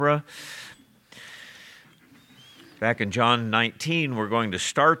etc. Back in John 19, we're going to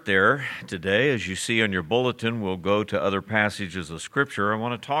start there today. As you see on your bulletin, we'll go to other passages of Scripture. I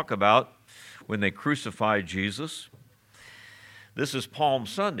want to talk about when they crucified Jesus. This is Palm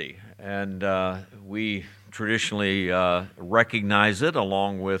Sunday, and we traditionally recognize it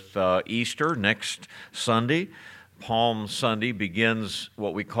along with Easter next Sunday. Palm Sunday begins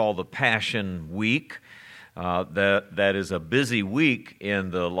what we call the Passion Week. That is a busy week in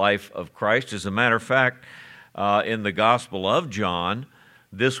the life of Christ. As a matter of fact, in the Gospel of John,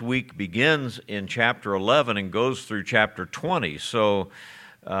 this week begins in chapter 11 and goes through chapter 20. So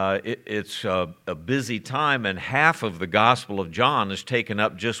it's a busy time, and half of the Gospel of John is taken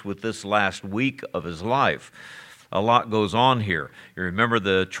up just with this last week of his life. A lot goes on here. You remember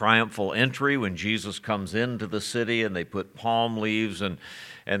the triumphal entry when Jesus comes into the city and they put palm leaves and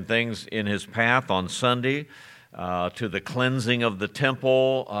things in his path on Sunday, to the cleansing of the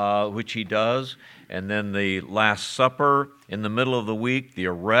temple, which he does, and then the Last Supper in the middle of the week, the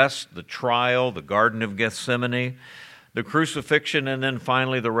arrest, the trial, the Garden of Gethsemane, the crucifixion, and then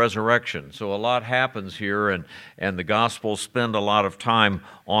finally the resurrection. So a lot happens here, and the Gospels spend a lot of time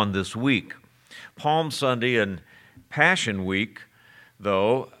on this week. Palm Sunday and Passion Week,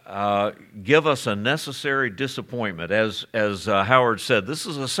 though, give us a necessary disappointment. As Howard said, this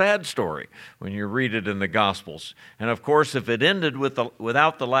is a sad story when you read it in the Gospels. And of course, if it ended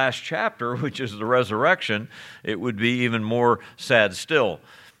without the last chapter, which is the resurrection, it would be even more sad still.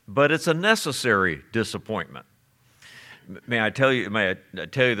 But it's a necessary disappointment. May I tell you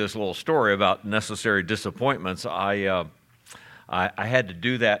this little story about necessary disappointments? I had to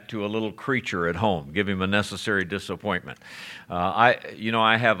do that to a little creature at home, give him a necessary disappointment.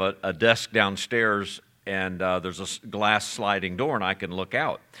 I have a desk downstairs, and there's a glass sliding door, and I can look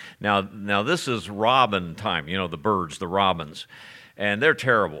out. Now this is robin time, the birds, the robins, and they're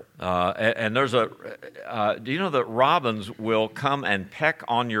terrible. And there's do you know that robins will come and peck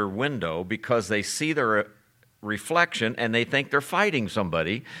on your window because they see their reflection and they think they're fighting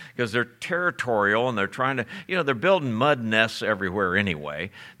somebody because they're territorial and they're trying to, they're building mud nests everywhere anyway,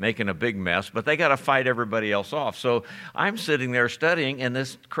 making a big mess, but they got to fight everybody else off. So I'm sitting there studying, and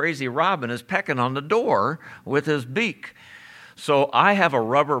this crazy robin is pecking on the door with his beak. So I have a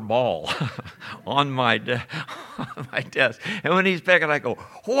rubber ball on my desk, and when he's pecking, I go,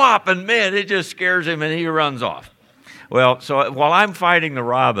 whop, and man, it just scares him and he runs off. Well, so while I'm fighting the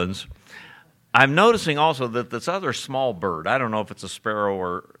robins, I'm noticing also that this other small bird, I don't know if it's a sparrow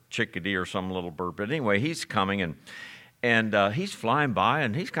or chickadee or some little bird, but anyway, he's coming and he's flying by,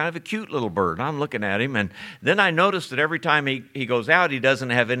 and he's kind of a cute little bird. And I'm looking at him, and then I notice that every time he goes out, he doesn't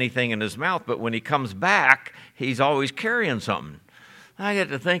have anything in his mouth, but when he comes back, he's always carrying something. I get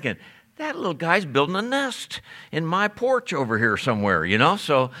to thinking, that little guy's building a nest in my porch over here somewhere,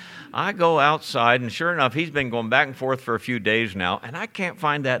 So I go outside, and sure enough, he's been going back and forth for a few days now, and I can't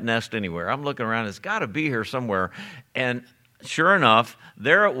find that nest anywhere. I'm looking around, it's got to be here somewhere. And sure enough,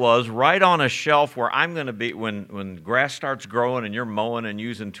 there it was, right on a shelf where I'm going to be, when grass starts growing and you're mowing and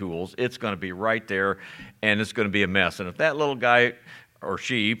using tools, it's going to be right there, and it's going to be a mess. And if that little guy or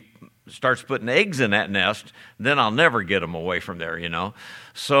she starts putting eggs in that nest, then I'll never get them away from there,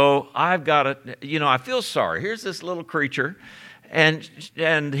 So I've got to, I feel sorry. Here's this little creature, and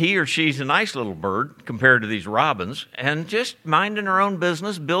he or she's a nice little bird compared to these robins, and just minding her own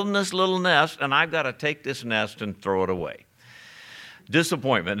business, building this little nest, and I've got to take this nest and throw it away.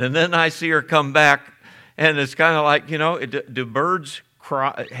 Disappointment. And then I see her come back, and it's kind of like, do birds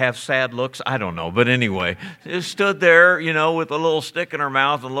have sad looks? I don't know. But anyway, just stood there, with a little stick in her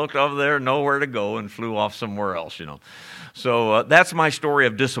mouth and looked over there, nowhere to go, and flew off somewhere else, So that's my story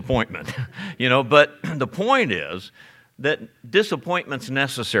of disappointment, But the point is that disappointment's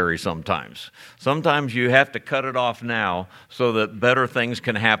necessary sometimes. Sometimes you have to cut it off now so that better things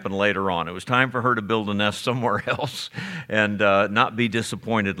can happen later on. It was time for her to build a nest somewhere else and not be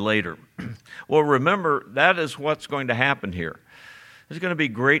disappointed later. Well, remember, that is what's going to happen here. There's going to be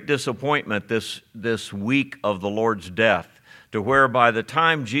great disappointment this week of the Lord's death, to where by the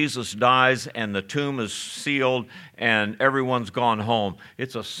time Jesus dies and the tomb is sealed and everyone's gone home,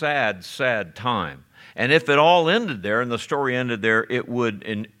 it's a sad, sad time. And if it all ended there and the story ended there, it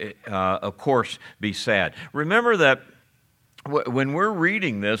would, of course, be sad. Remember that when we're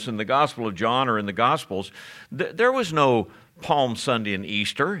reading this in the Gospel of John or in the Gospels, there was no Palm Sunday and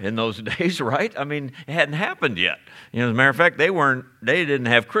Easter in those days, right? I mean, it hadn't happened yet. As a matter of fact, they didn't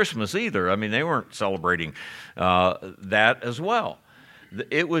have Christmas either. I mean, they weren't celebrating that as well.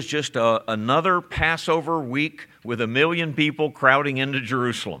 It was just another Passover week with 1 million people crowding into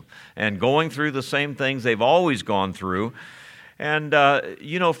Jerusalem and going through the same things they've always gone through. And,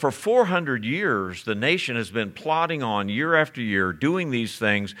 for 400 years, the nation has been plodding on year after year, doing these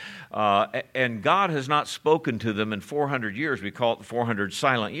things, and God has not spoken to them in 400 years. We call it the 400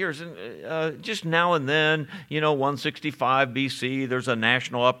 silent years. And just now and then, 165 BC, there's a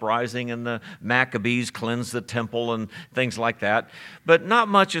national uprising, and the Maccabees cleanse the temple and things like that. But not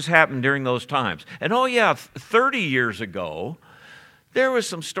much has happened during those times. And 30 years ago, there was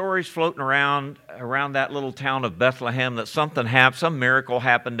some stories floating around that little town of Bethlehem that something happened, some miracle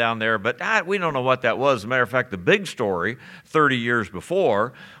happened down there, but we don't know what that was. As a matter of fact, the big story 30 years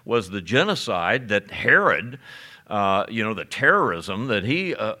before was the genocide that Herod, the terrorism that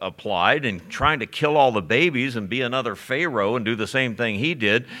he applied in trying to kill all the babies and be another Pharaoh and do the same thing he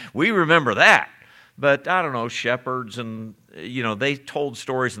did. We remember that. But I don't know, shepherds and, they told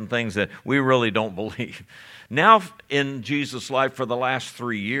stories and things that we really don't believe. Now in Jesus' life for the last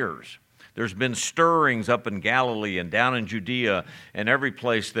 3 years, there's been stirrings up in Galilee and down in Judea and every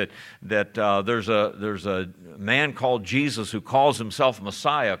place that there's a man called Jesus who calls himself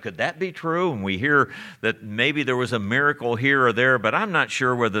Messiah. Could that be true? And we hear that maybe there was a miracle here or there, but I'm not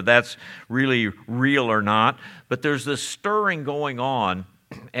sure whether that's really real or not. But there's this stirring going on,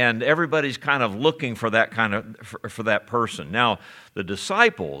 and everybody's kind of looking for that for that person. Now, the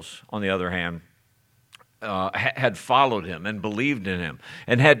disciples, on the other hand, had followed him and believed in him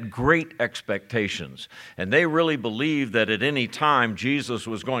and had great expectations. And they really believed that at any time Jesus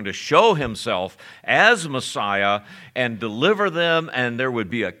was going to show himself as Messiah and deliver them, and there would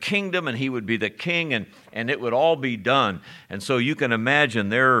be a kingdom and he would be the king, and it would all be done. And so you can imagine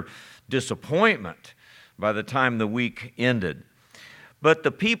their disappointment by the time the week ended. But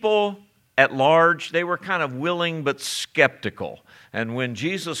the people at large, they were kind of willing but skeptical. And when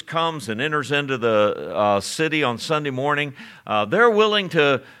Jesus comes and enters into the city on Sunday morning, they're willing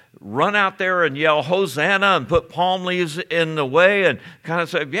to run out there and yell Hosanna and put palm leaves in the way and kind of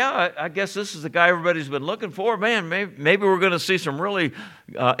say, I guess this is the guy everybody's been looking for. Man, maybe we're going to see some really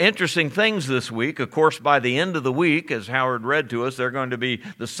interesting things this week. Of course, by the end of the week, as Howard read to us, the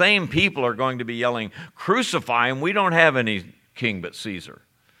same people are going to be yelling, Crucify Him. We don't have any king but Caesar.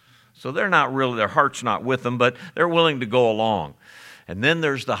 So their heart's not with them, but they're willing to go along. And then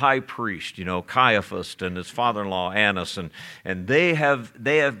there's the high priest, Caiaphas and his father-in-law Annas, and they have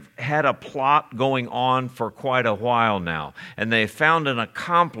had a plot going on for quite a while now. And they found an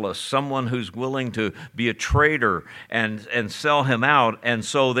accomplice, someone who's willing to be a traitor and sell him out. And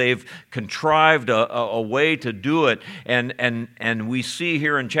so they've contrived a way to do it. And we see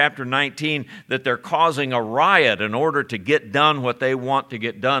here in chapter 19 that they're causing a riot in order to get done what they want to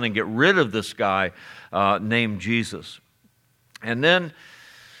get done and get rid of this guy named Jesus. And then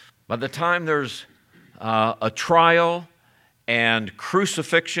by the time there's a trial and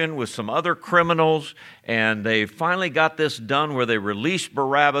crucifixion with some other criminals, and they finally got this done where they released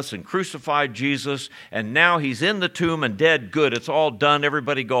Barabbas and crucified Jesus, and now he's in the tomb and dead, good, it's all done,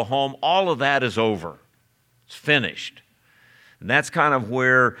 everybody go home, all of that is over. It's finished. And that's kind of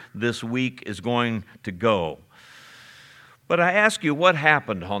where this week is going to go. But I ask you, what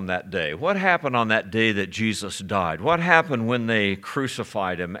happened on that day? What happened on that day that Jesus died? What happened when they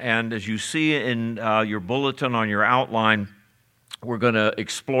crucified him? And as you see in your bulletin on your outline, we're going to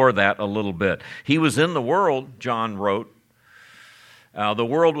explore that a little bit. He was in the world, John wrote. The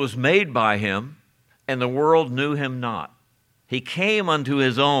world was made by him, and the world knew him not. He came unto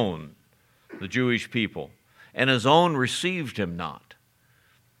his own, the Jewish people, and his own received him not.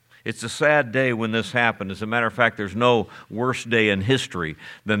 It's a sad day when this happened. As a matter of fact, there's no worse day in history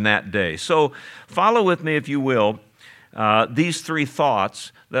than that day. So follow with me, if you will, these three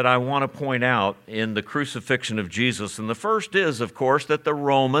thoughts that I want to point out in the crucifixion of Jesus. And the first is, of course, that the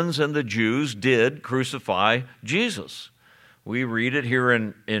Romans and the Jews did crucify Jesus. We read it here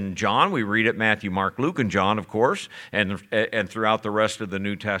in John. We read it Matthew, Mark, Luke, and John, of course, and throughout the rest of the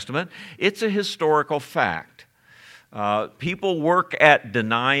New Testament. It's a historical fact. People work at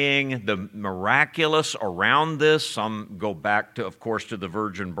denying the miraculous around this. Some go back to, of course, to the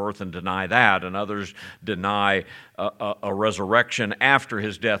virgin birth and deny that, and others deny a resurrection after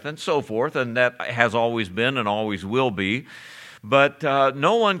his death and so forth, and that has always been and always will be. But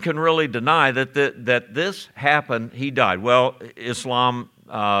no one can really deny that this happened. He died. Well, Islam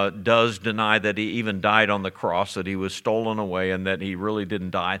does deny that he even died on the cross, that he was stolen away and that he really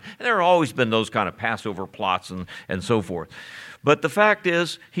didn't die. And there have always been those kind of Passover plots and so forth. But the fact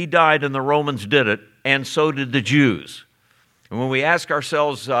is, he died and the Romans did it, and so did the Jews. And when we ask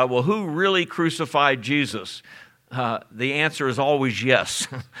ourselves, well, who really crucified Jesus? The answer is always yes.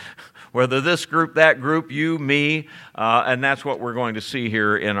 whether this group, that group, you, me, and that's what we're going to see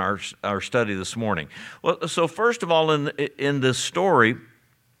here in our study this morning. Well, so first of all, in this story,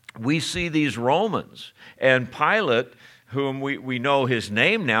 we see these Romans, and Pilate, whom we know his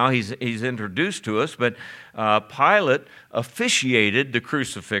name now, he's introduced to us, but Pilate officiated the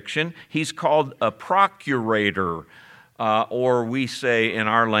crucifixion. He's called a procurator, or we say in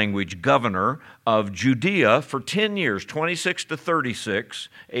our language, governor of Judea for 10 years, 26 to 36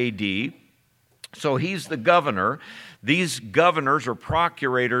 AD. So he's the governor. These governors or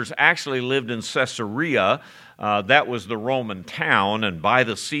procurators actually lived in Caesarea. That was the Roman town and by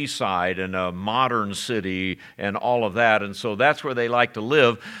the seaside and a modern city and all of that. And so that's where they like to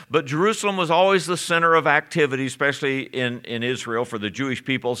live. But Jerusalem was always the center of activity, especially in Israel for the Jewish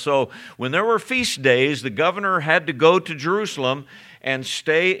people. So when there were feast days, the governor had to go to Jerusalem and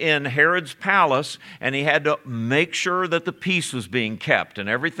stay in Herod's palace, and he had to make sure that the peace was being kept and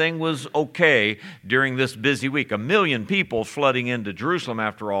everything was okay during this busy week. 1 million people flooding into Jerusalem,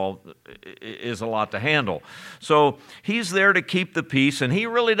 after all, is a lot to handle. So he's there to keep the peace, and he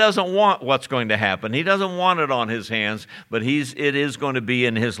really doesn't want what's going to happen. He doesn't want it on his hands, but it is going to be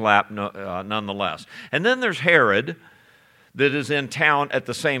in his lap nonetheless. And then there's Herod, that is in town at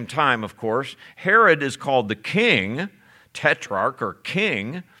the same time, of course. Herod is called the king, tetrarch or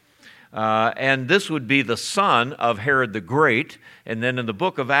king, and this would be the son of Herod the Great. And then in the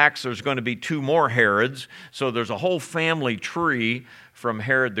book of Acts, there's going to be 2 more Herods. So there's a whole family tree from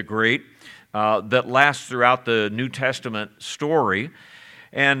Herod the Great that lasts throughout the New Testament story.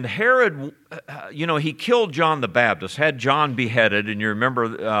 And Herod, he killed John the Baptist, had John beheaded, and you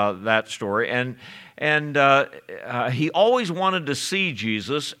remember that story. And he always wanted to see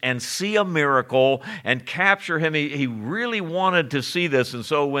Jesus and see a miracle and capture him. He really wanted to see this. And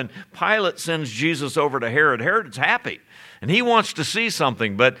so when Pilate sends Jesus over to Herod, Herod's happy. And he wants to see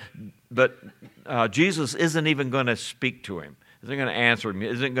something, but Jesus isn't even going to speak to him. Isn't going to answer him,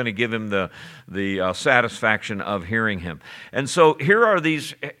 isn't going to give him the satisfaction of hearing him. And so here are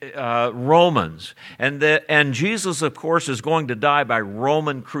these Romans, and Jesus, of course, is going to die by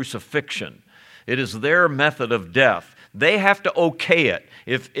Roman crucifixion. It is their method of death. They have to okay it.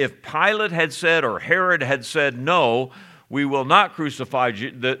 If Pilate had said or Herod had said, no, we will not crucify you,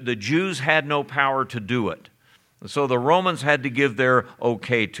 the Jews had no power to do it. So the Romans had to give their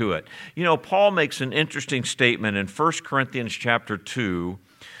okay to it. Paul makes an interesting statement in 1 Corinthians chapter 2,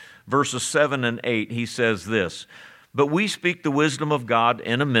 verses 7 and 8. He says this, "But we speak the wisdom of God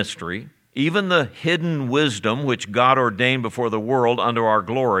in a mystery, even the hidden wisdom which God ordained before the world unto our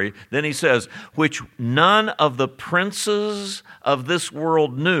glory." Then he says, "which none of the princes of this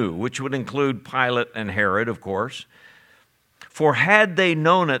world knew," which would include Pilate and Herod, of course. "For had they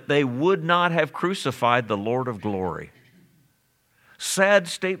known it, they would not have crucified the Lord of glory." Sad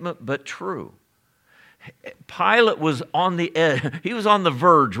statement, but true. Pilate was on the edge. He was on the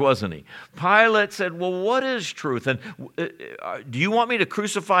verge, wasn't he? Pilate said, well, what is truth? And do you want me to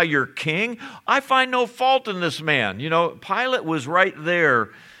crucify your king? I find no fault in this man. Pilate was right there,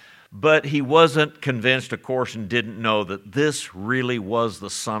 but he wasn't convinced, of course, and didn't know that this really was the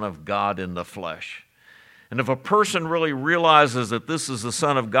Son of God in the flesh. And if a person really realizes that this is the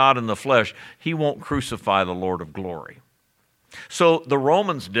Son of God in the flesh, he won't crucify the Lord of glory. So the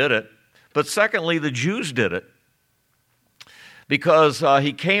Romans did it, but secondly, the Jews did it, because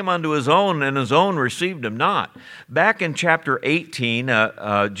he came unto his own, and his own received him not. Back in chapter 18,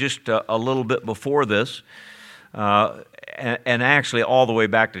 just a little bit before this, and actually all the way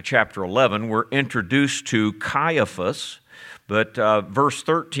back to chapter 11, we're introduced to Caiaphas. But verse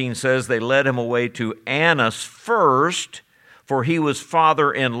 13 says, "They led him away to Annas first, for he was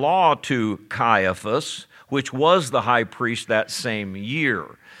father-in-law to Caiaphas, which was the high priest that same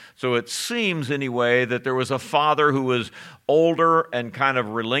year." So it seems, anyway, that there was a father who was older and kind of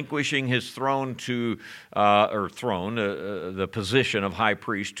relinquishing his throne to, the position of high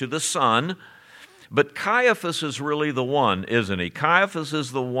priest to the son. But Caiaphas is really the one, isn't he? Caiaphas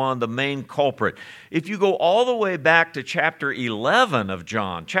is the one, the main culprit. If you go all the way back to chapter 11 of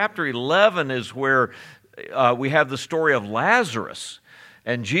John, chapter 11 is where we have the story of Lazarus.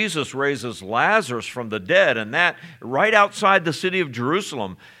 And Jesus raises Lazarus from the dead, and that right outside the city of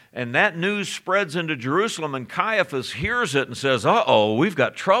Jerusalem. And that news spreads into Jerusalem, and Caiaphas hears it and says, uh-oh, we've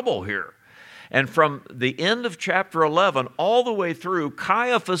got trouble here. And from the end of chapter 11 all the way through,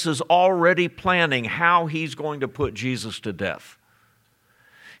 Caiaphas is already planning how he's going to put Jesus to death.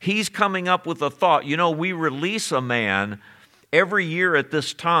 He's coming up with a thought. We release a man every year at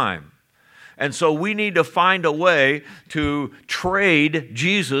this time. And so we need to find a way to trade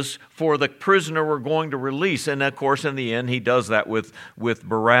Jesus for the prisoner we're going to release. And of course, in the end, he does that with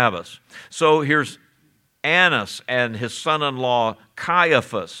Barabbas. So here's Annas and his son-in-law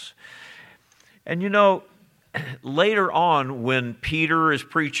Caiaphas. And you know, later on when Peter is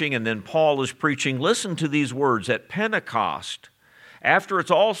preaching and then Paul is preaching, listen to these words. At Pentecost, after it's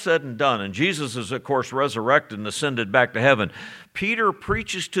all said and done, and Jesus is, of course, resurrected and ascended back to heaven, Peter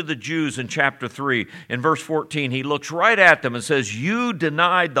preaches to the Jews in chapter 3. In verse 14, he looks right at them and says, "You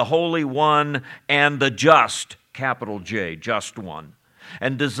denied the Holy One and the just," capital J, just one,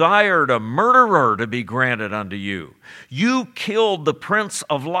 "and desired a murderer to be granted unto you. You killed the Prince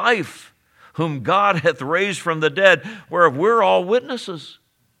of Life, whom God hath raised from the dead," whereof we're all witnesses.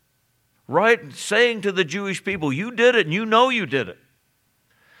 Right? Saying to the Jewish people, you did it and you know you did it.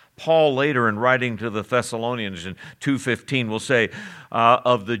 Paul later in writing to the Thessalonians in 2:15 will say,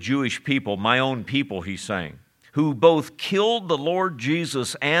 of the Jewish people, my own people, he's saying, who both killed the Lord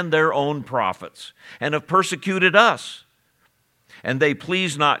Jesus and their own prophets, and have persecuted us. And they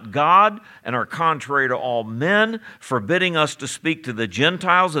please not God, and are contrary to all men, forbidding us to speak to the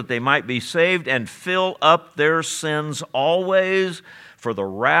Gentiles, that they might be saved, and fill up their sins always, for the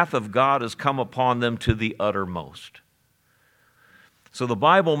wrath of God has come upon them to the uttermost. So the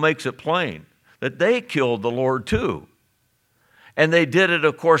Bible makes it plain that they killed the Lord too. And they did it,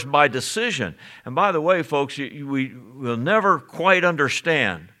 of course, by decision. And by the way, folks, we will never quite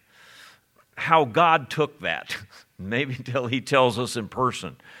understand how God took that, maybe until he tells us in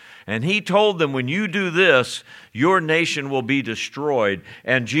person. And he told them, when you do this, your nation will be destroyed.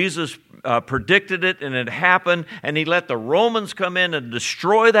 And Jesus predicted it, and it happened, and he let the Romans come in and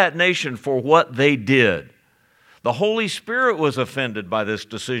destroy that nation for what they did. The Holy Spirit was offended by this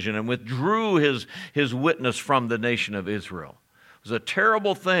decision and withdrew his witness from the nation of Israel. It was a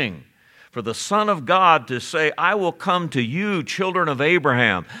terrible thing for the Son of God to say, I will come to you, children of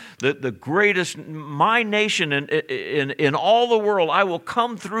Abraham, the greatest, my nation in all the world, I will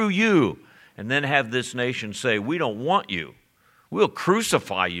come through you. And then have this nation say, we don't want you. We'll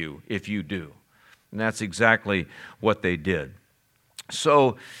crucify you if you do. And that's exactly what they did.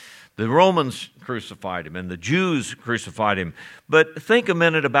 So the Romans crucified him and the Jews crucified him. But think a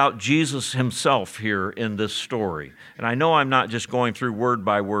minute about Jesus himself here in this story. And I know I'm not just going through word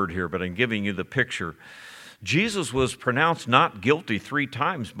by word here, but I'm giving you the picture. Jesus was pronounced not guilty 3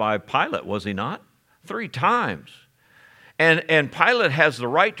 times by Pilate, was he not? 3 times. And Pilate has the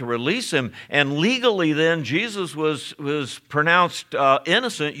right to release him. And legally then, Jesus was pronounced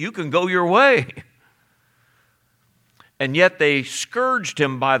innocent. You can go your way. And yet they scourged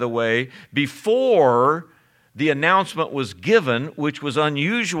him, by the way, before the announcement was given, which was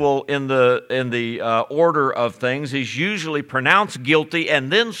unusual in the order of things. He's usually pronounced guilty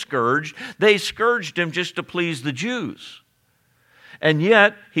and then scourged. They scourged him just to please the Jews. And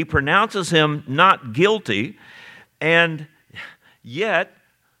yet he pronounces him not guilty, and yet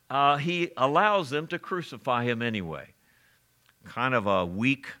he allows them to crucify him anyway. Kind of a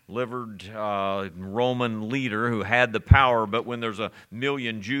weak-livered Roman leader who had the power, but when there's 1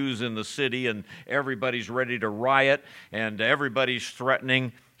 million Jews in the city and everybody's ready to riot and everybody's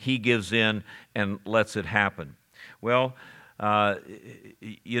threatening, he gives in and lets it happen. Well,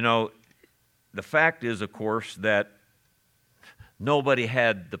 you know, the fact is, of course, that nobody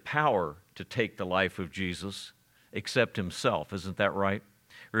had the power to take the life of Jesus except himself. Isn't that right?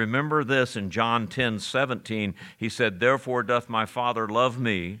 Remember this in John 10:17, he said, therefore doth my Father love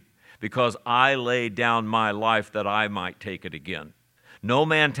me, because I lay down my life that I might take it again. No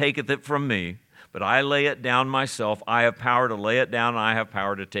man taketh it from me, but I lay it down myself. I have power to lay it down, and I have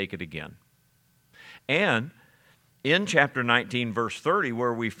power to take it again. And in chapter 19, verse 30,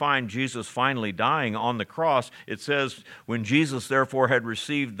 where we find Jesus finally dying on the cross, it says, when Jesus therefore had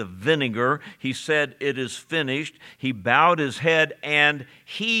received the vinegar, he said, it is finished. He bowed his head, and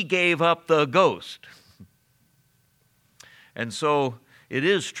he gave up the ghost. And so it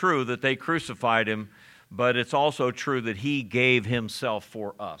is true that they crucified him, but it's also true that he gave himself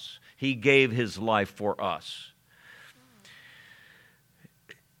for us. He gave his life for us.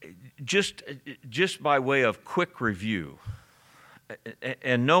 Just by way of quick review,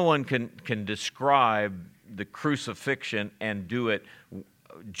 and no one can describe the crucifixion and do it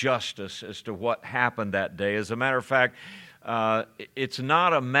justice as to what happened that day. As a matter of fact, it's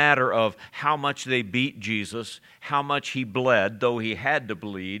not a matter of how much they beat Jesus, how much he bled, though he had to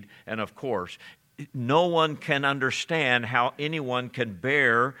bleed, and of course, no one can understand how anyone can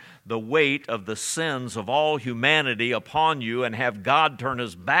bear the weight of the sins of all humanity upon you and have God turn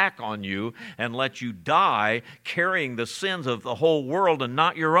his back on you and let you die carrying the sins of the whole world and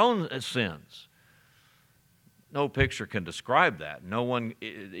not your own sins. No picture can describe that. No one,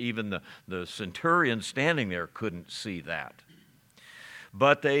 even the centurion standing there, couldn't see that.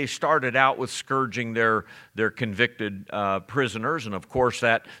 But they started out with scourging their convicted prisoners, and of course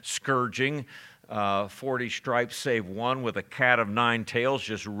that scourging, 40 stripes save one with a cat of 9 tails,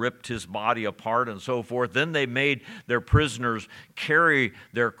 just ripped his body apart and so forth. Then they made their prisoners carry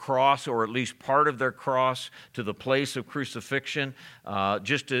their cross, or at least part of their cross, to the place of crucifixion,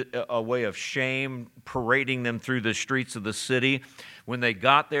 just a way of shame, parading them through the streets of the city. When they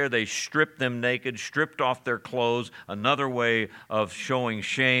got there, they stripped them naked, stripped off their clothes, another way of showing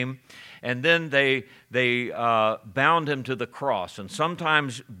shame. And then they bound him to the cross, and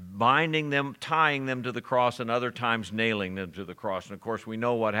sometimes binding them, tying them to the cross, and other times nailing them to the cross. And of course, we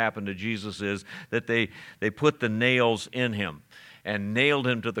know what happened to Jesus is that they put the nails in him and nailed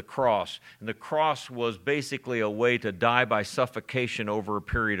him to the cross. And the cross was basically a way to die by suffocation over a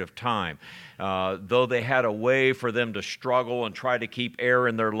period of time. Though they had a way for them to struggle and try to keep air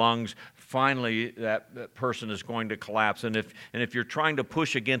in their lungs, finally that person is going to collapse. And if you're trying to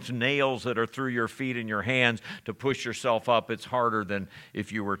push against nails that are through your feet and your hands to push yourself up, it's harder than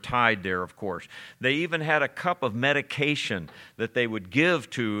if you were tied there, of course. They even had a cup of medication that they would give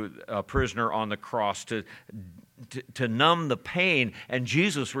to a prisoner on the cross to numb the pain, and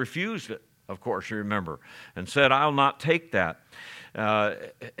Jesus refused it, of course, you remember, and said, "I'll not take that."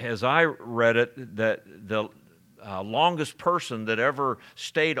 As I read it, that the longest person that ever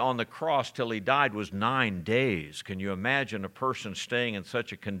stayed on the cross till he died was 9 days. Can you imagine a person staying in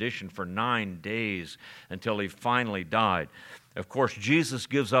such a condition for 9 days until he finally died? Of course, Jesus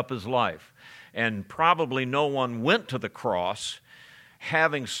gives up his life, and probably no one went to the cross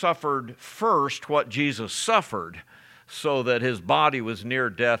having suffered first what Jesus suffered, so that his body was near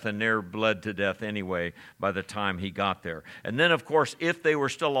death and near bled to death anyway by the time he got there. And then, of course, if they were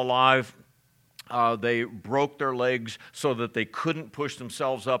still alive, they broke their legs so that they couldn't push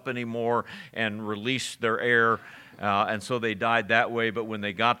themselves up anymore and release their air, and so they died that way. But when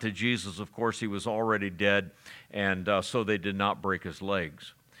they got to Jesus, of course, he was already dead, and so they did not break his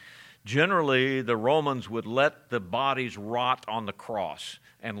legs. Generally, the Romans would let the bodies rot on the cross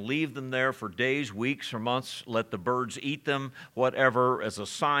and leave them there for days, weeks, or months, let the birds eat them, whatever, as a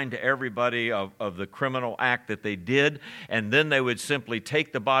sign to everybody of the criminal act that they did. And then they would simply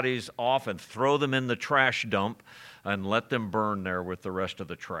take the bodies off and throw them in the trash dump and let them burn there with the rest of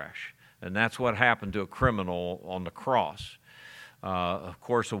the trash. And that's what happened to a criminal on the cross. Of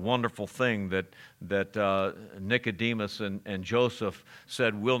course, a wonderful thing that Nicodemus and Joseph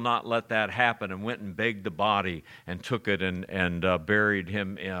said, "We'll not let that happen," and went and begged the body and took it and buried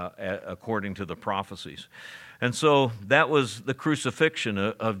him according to the prophecies. And so that was the crucifixion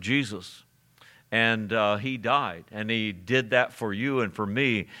of Jesus. And he died, and he did that for you and for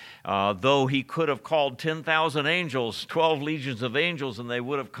me. Though he could have called 10,000 angels, 12 legions of angels, and they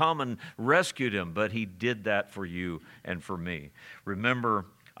would have come and rescued him, but he did that for you and for me. Remember,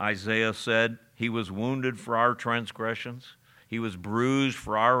 Isaiah said, "He was wounded for our transgressions. He was bruised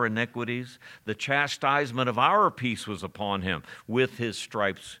for our iniquities. The chastisement of our peace was upon him. With his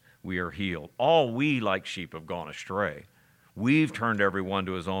stripes we are healed. All we like sheep have gone astray. We've turned everyone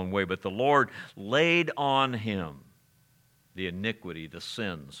to his own way, but the Lord laid on him the iniquity, the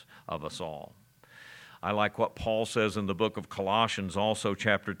sins of us all." I like what Paul says in the book of Colossians, also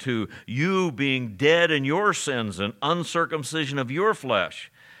chapter 2. "You being dead in your sins and uncircumcision of your flesh,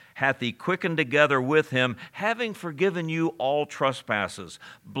 hath he quickened together with him, having forgiven you all trespasses,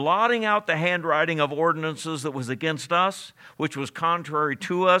 blotting out the handwriting of ordinances that was against us, which was contrary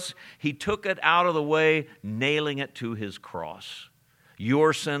to us. He took it out of the way, nailing it to his cross."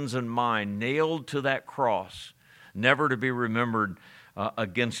 Your sins and mine nailed to that cross, never to be remembered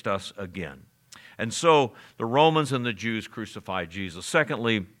against us again. And so the Romans and the Jews crucified Jesus.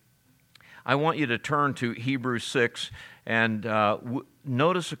 Secondly, I want you to turn to Hebrews 6 and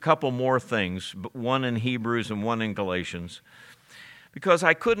notice a couple more things, one in Hebrews and one in Galatians, because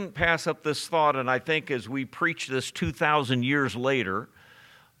I couldn't pass up this thought, and I think as we preach this 2,000 years later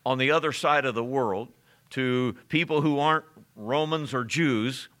on the other side of the world to people who aren't Romans or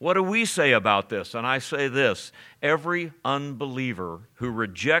Jews, what do we say about this? And I say this: every unbeliever who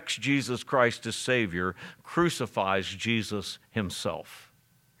rejects Jesus Christ as Savior crucifies Jesus himself.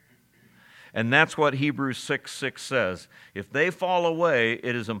 And that's what Hebrews 6:6 says. If they fall away,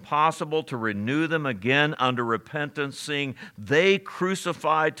 it is impossible to renew them again unto repentance, seeing they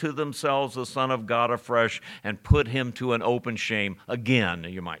crucified to themselves the Son of God afresh and put him to an open shame again,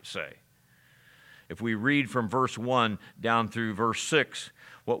 you might say. If we read from verse 1 down through verse 6,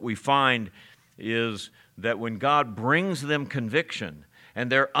 what we find is that when God brings them conviction, and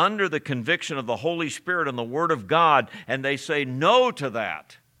they're under the conviction of the Holy Spirit and the Word of God, and they say no to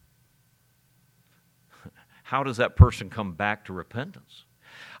that, how does that person come back to repentance?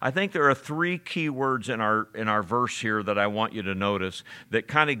 I think there are three key words in our verse here that I want you to notice that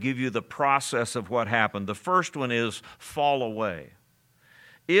kind of give you the process of what happened. The first one is fall away.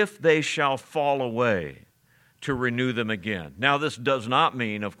 If they shall fall away, to renew them again. Now, this does not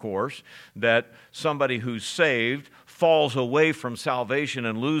mean, of course, that somebody who's saved falls away from salvation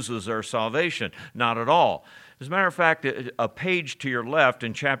and loses their salvation. Not at all. As a matter of fact, a page to your left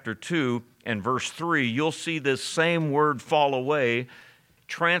in chapter 2 and verse 3, you'll see this same word fall away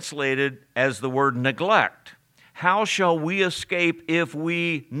translated as the word neglect. How shall we escape if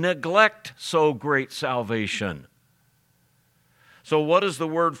we neglect so great salvation? So what does the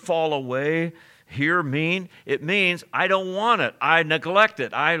word fall away here mean? It means I don't want it. I neglect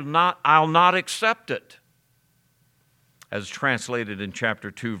it. I'll not accept it. As translated in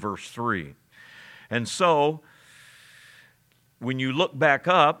chapter 2, verse 3. And so, when you look back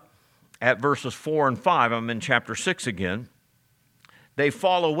up at verses 4 and 5, I'm in chapter 6 again, they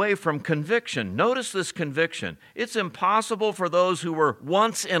fall away from conviction. Notice this conviction. It's impossible for those who were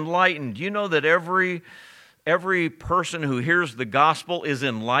once enlightened. You know that every person who hears the gospel is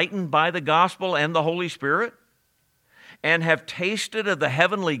enlightened by the gospel and the Holy Spirit and have tasted of the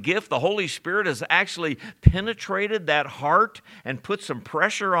heavenly gift. The Holy Spirit has actually penetrated that heart and put some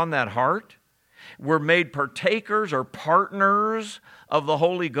pressure on that heart. We're made partakers or partners of the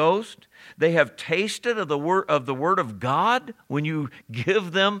Holy Ghost. They have tasted of the Word of God. When you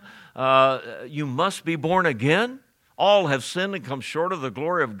give them, you must be born again. All have sinned and come short of the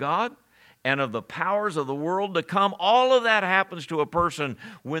glory of God and of the powers of the world to come. All of that happens to a person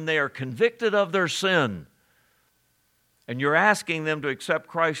when they are convicted of their sin. And you're asking them to accept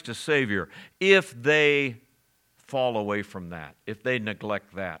Christ as Savior. If they fall away from that, if they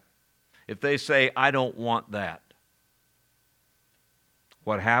neglect that, if they say, I don't want that,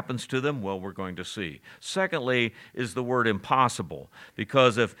 what happens to them? Well, we're going to see. Secondly is the word impossible.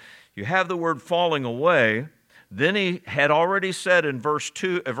 Because if you have the word falling away, then he had already said in verse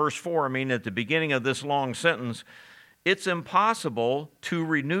 4, at the beginning of this long sentence, it's impossible to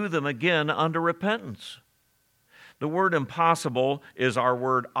renew them again unto repentance. The word impossible is our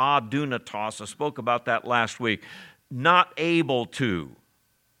word adunatos. I spoke about that last week. Not able to.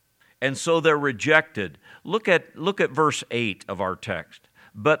 And so they're rejected. Look at verse 8 of our text.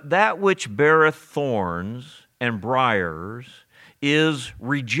 But that which beareth thorns and briars is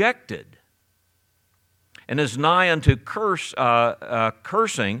rejected, and is nigh unto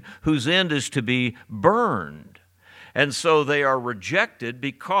cursing, whose end is to be burned. And so they are rejected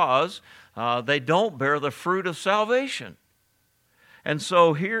because they don't bear the fruit of salvation. And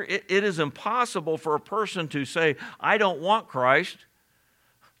so here it is impossible for a person to say, I don't want Christ.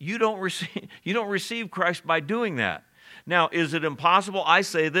 You don't receive Christ by doing that. Now, is it impossible? I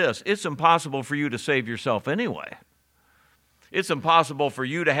say this, it's impossible for you to save yourself anyway. It's impossible for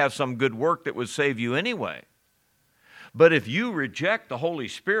you to have some good work that would save you anyway. But if you reject the Holy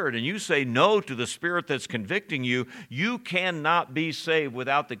Spirit and you say no to the Spirit that's convicting you, you cannot be saved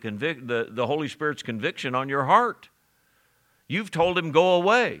without the Holy Spirit's conviction on your heart. You've told him go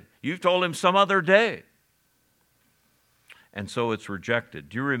away. You've told him some other day. And so it's rejected.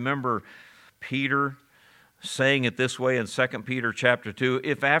 Do you remember Peter saying it this way in 2 Peter chapter 2?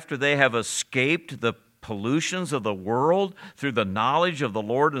 If after they have escaped the pollutions of the world through the knowledge of the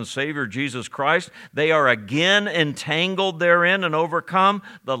Lord and Savior Jesus Christ, they are again entangled therein and overcome,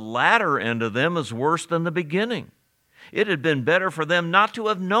 the latter end of them is worse than the beginning. It had been better for them not to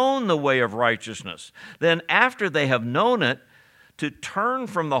have known the way of righteousness than after they have known it to turn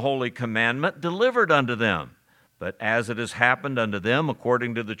from the holy commandment delivered unto them. But as it has happened unto them,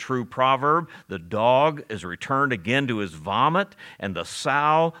 according to the true proverb, the dog is returned again to his vomit, and the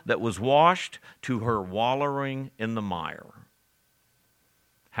sow that was washed to her wallowing in the mire.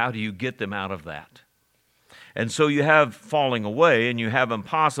 How do you get them out of that? And so you have falling away, and you have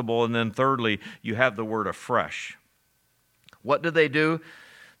impossible, and then thirdly, you have the word afresh. What do?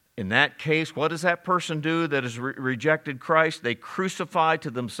 In that case, what does that person do that has rejected Christ? They crucify to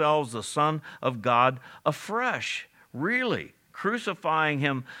themselves the Son of God afresh. Really, crucifying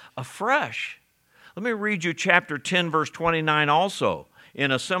him afresh. Let me read you chapter 10, verse 29 also.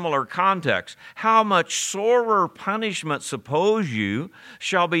 in a similar context. How much sorer punishment, suppose you,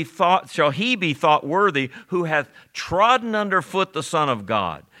 shall he be thought worthy who hath trodden under foot the Son of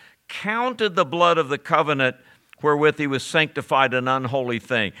God, counted the blood of the covenant wherewith he was sanctified an unholy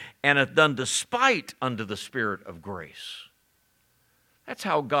thing, and hath done despite unto the Spirit of grace. That's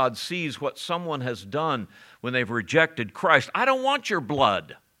how God sees what someone has done when they've rejected Christ. I don't want your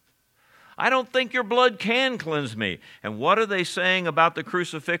blood. I don't think your blood can cleanse me. And what are they saying about the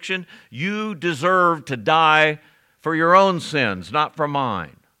crucifixion? You deserve to die for your own sins, not for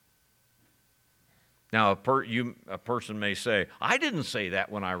mine. Now, a person may say, I didn't say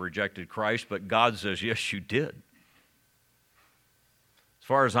that when I rejected Christ, but God says, yes, you did. As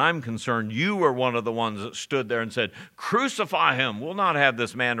far as I'm concerned, you were one of the ones that stood there and said, crucify him. We'll not have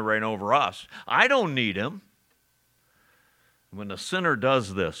this man to reign over us. I don't need him. When a sinner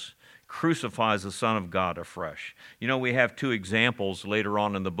does this, crucifies the Son of God afresh. You know, we have two examples later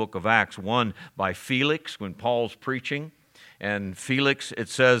on in the book of Acts. One by Felix when Paul's preaching. And Felix, it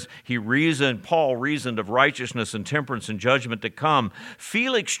says, Paul reasoned of righteousness and temperance and judgment to come.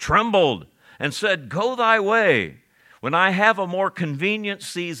 Felix trembled and said, go thy way. When I have a more convenient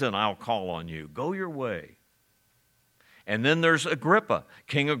season, I'll call on you. Go your way. And then there's Agrippa.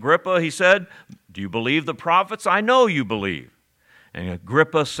 King Agrippa, he said, do you believe the prophets? I know you believe. And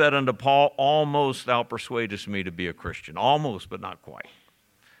Agrippa said unto Paul, almost thou persuadest me to be a Christian. Almost, but not quite.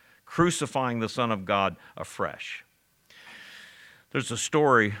 Crucifying the Son of God afresh. There's a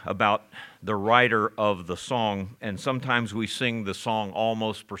story about the writer of the song, and sometimes we sing the song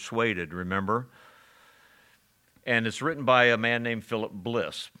Almost Persuaded, remember? And it's written by a man named Philip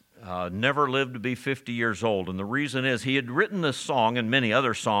Bliss. Never lived to be 50 years old. And the reason is he had written this song and many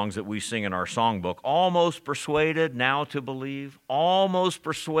other songs that we sing in our songbook. Almost persuaded, now to believe. Almost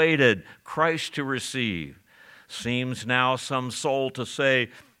persuaded, Christ to receive. Seems now some soul to say,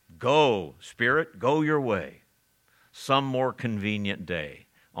 go, Spirit, go your way. Some more convenient day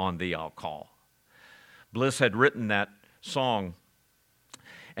on thee I'll call. Bliss had written that song.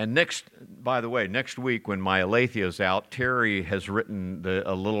 And next week when my Aletheia is out, Terry has written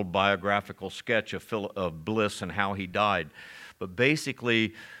a little biographical sketch of Bliss and how he died. But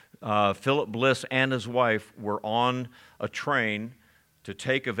basically, Philip Bliss and his wife were on a train to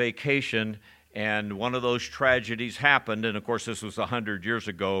take a vacation, and one of those tragedies happened. And of course, this was 100 years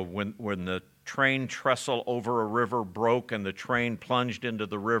ago when the train trestle over a river broke and the train plunged into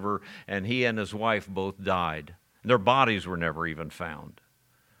the river, and he and his wife both died. Their bodies were never even found.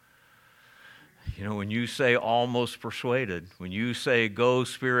 You know, when you say almost persuaded, when you say go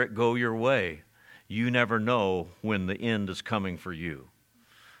Spirit, go your way, you never know when the end is coming for you.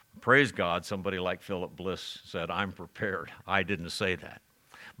 Praise God, somebody like Philip Bliss said, I'm prepared. I didn't say that.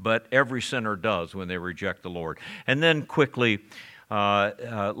 But every sinner does when they reject the Lord. And then quickly,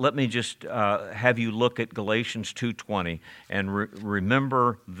 let me just have you look at Galatians 2:20 and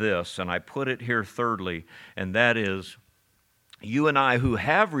remember this, and I put it here thirdly, and that is, you and I who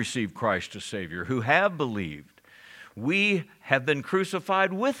have received Christ as Savior, who have believed, we have been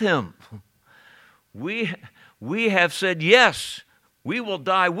crucified with Him. We have said, yes, we will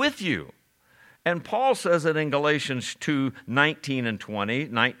die with you. And Paul says it in Galatians 2:19 and 20.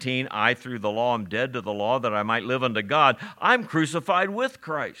 19, I through the law am dead to the law that I might live unto God. I'm crucified with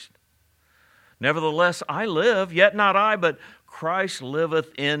Christ. Nevertheless, I live, yet not I, but Christ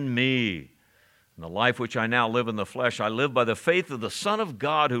liveth in me. And the life which I now live in the flesh, I live by the faith of the Son of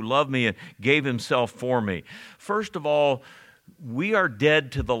God who loved me and gave Himself for me. First of all, we are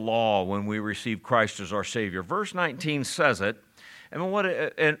dead to the law when we receive Christ as our Savior. Verse 19 says it. And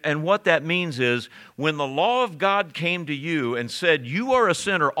what that means is, when the law of God came to you and said, you are a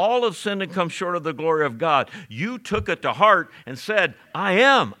sinner, all have sinned and come short of the glory of God, you took it to heart and said,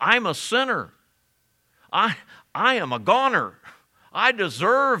 I'm a sinner. I am a goner. I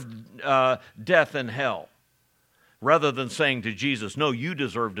deserve death and hell. Rather than saying to Jesus, no, you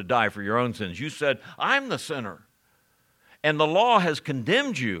deserve to die for your own sins. You said, I'm the sinner. And the law has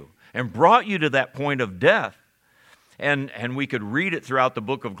condemned you and brought you to that point of death. And we could read it throughout the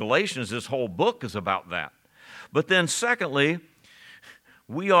book of Galatians. This whole book is about that. But then secondly,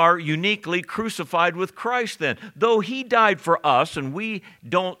 we are uniquely crucified with Christ then. Though He died for us and we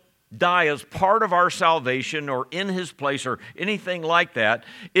don't die as part of our salvation or in His place or anything like that,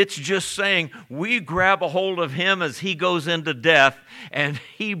 it's just saying we grab a hold of Him as He goes into death and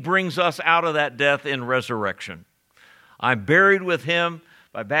He brings us out of that death in resurrection. I'm buried with Him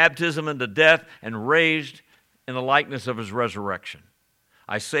by baptism into death and raised in the likeness of His resurrection.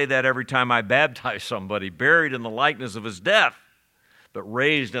 I say that every time I baptize somebody, buried in the likeness of His death, but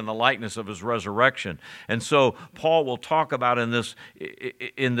raised in the likeness of his resurrection. And so Paul will talk about in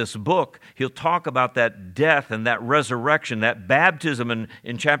this book, he'll talk about that death and that resurrection, that baptism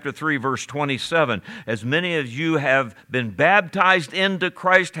in chapter 3, verse 27. As many of you have been baptized into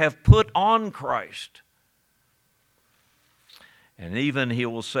Christ, have put on Christ. And even he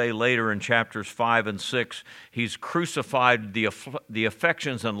will say later in chapters 5 and 6, he's crucified the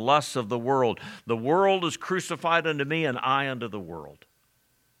affections and lusts of the world. The world is crucified unto me, and I unto the world.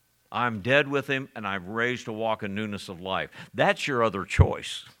 I'm dead with him, and I'm raised to walk in newness of life. That's your other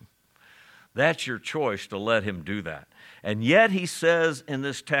choice. That's your choice to let him do that. And yet he says in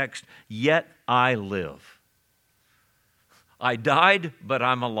this text, yet I live. I died, but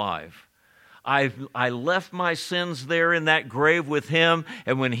I'm alive. I left my sins there in that grave with him,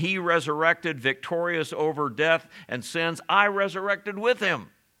 and when he resurrected victorious over death and sins, I resurrected with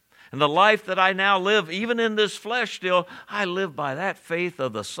him. And the life that I now live, even in this flesh still, I live by that faith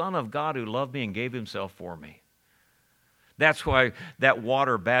of the Son of God who loved me and gave himself for me. That's why that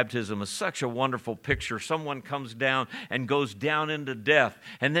water baptism is such a wonderful picture. Someone comes down and goes down into death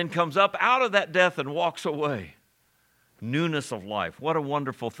and then comes up out of that death and walks away. Newness of life. What a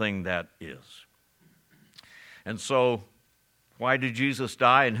wonderful thing that is. And so, why did Jesus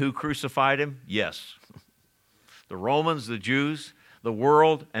die and who crucified him? Yes. The Romans, the Jews, the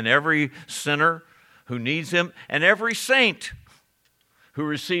world, and every sinner who needs him, and every saint who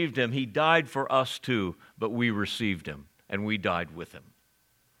received him. He died for us too, but we received him, and we died with him.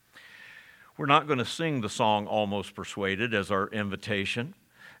 We're not going to sing the song Almost Persuaded as our invitation.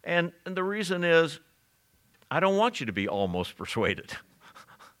 And the reason is, I don't want you to be almost persuaded.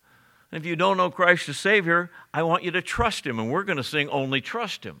 If you don't know Christ as Savior, I want you to trust him, and we're going to sing Only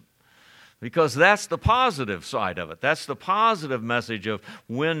Trust Him. Because that's the positive side of it. That's the positive message of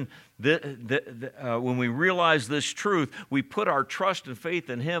when we realize this truth, we put our trust and faith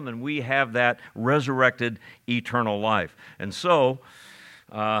in him, and we have that resurrected eternal life. And so,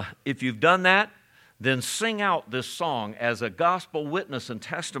 if you've done that, then sing out this song as a gospel witness and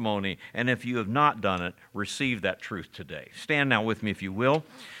testimony. And if you have not done it, receive that truth today. Stand now with me if you will,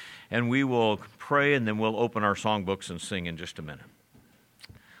 and we will pray, and then we'll open our songbooks and sing in just a minute.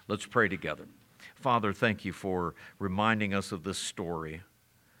 Let's pray together. Father, thank you for reminding us of this story.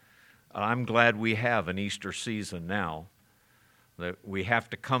 I'm glad we have an Easter season now, that we have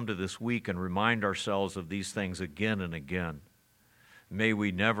to come to this week and remind ourselves of these things again and again. May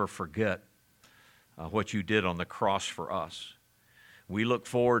we never forget what you did on the cross for us. We look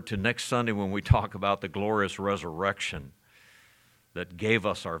forward to next Sunday when we talk about the glorious resurrection that gave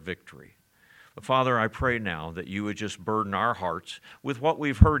us our victory. But Father, I pray now that you would just burden our hearts with what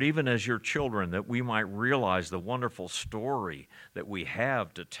we've heard even as your children, that we might realize the wonderful story that we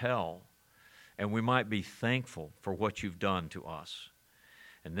have to tell, and we might be thankful for what you've done to us.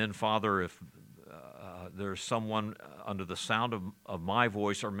 And then, Father, if there's someone under the sound of my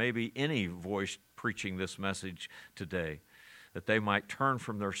voice, or maybe any voice preaching this message today, that they might turn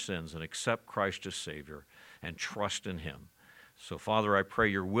from their sins and accept Christ as Savior and trust in him. So, Father, I pray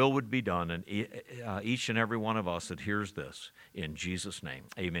your will would be done, and each and every one of us that hears this, in Jesus' name,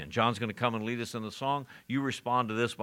 amen. John's going to come and lead us in the song. You respond to this by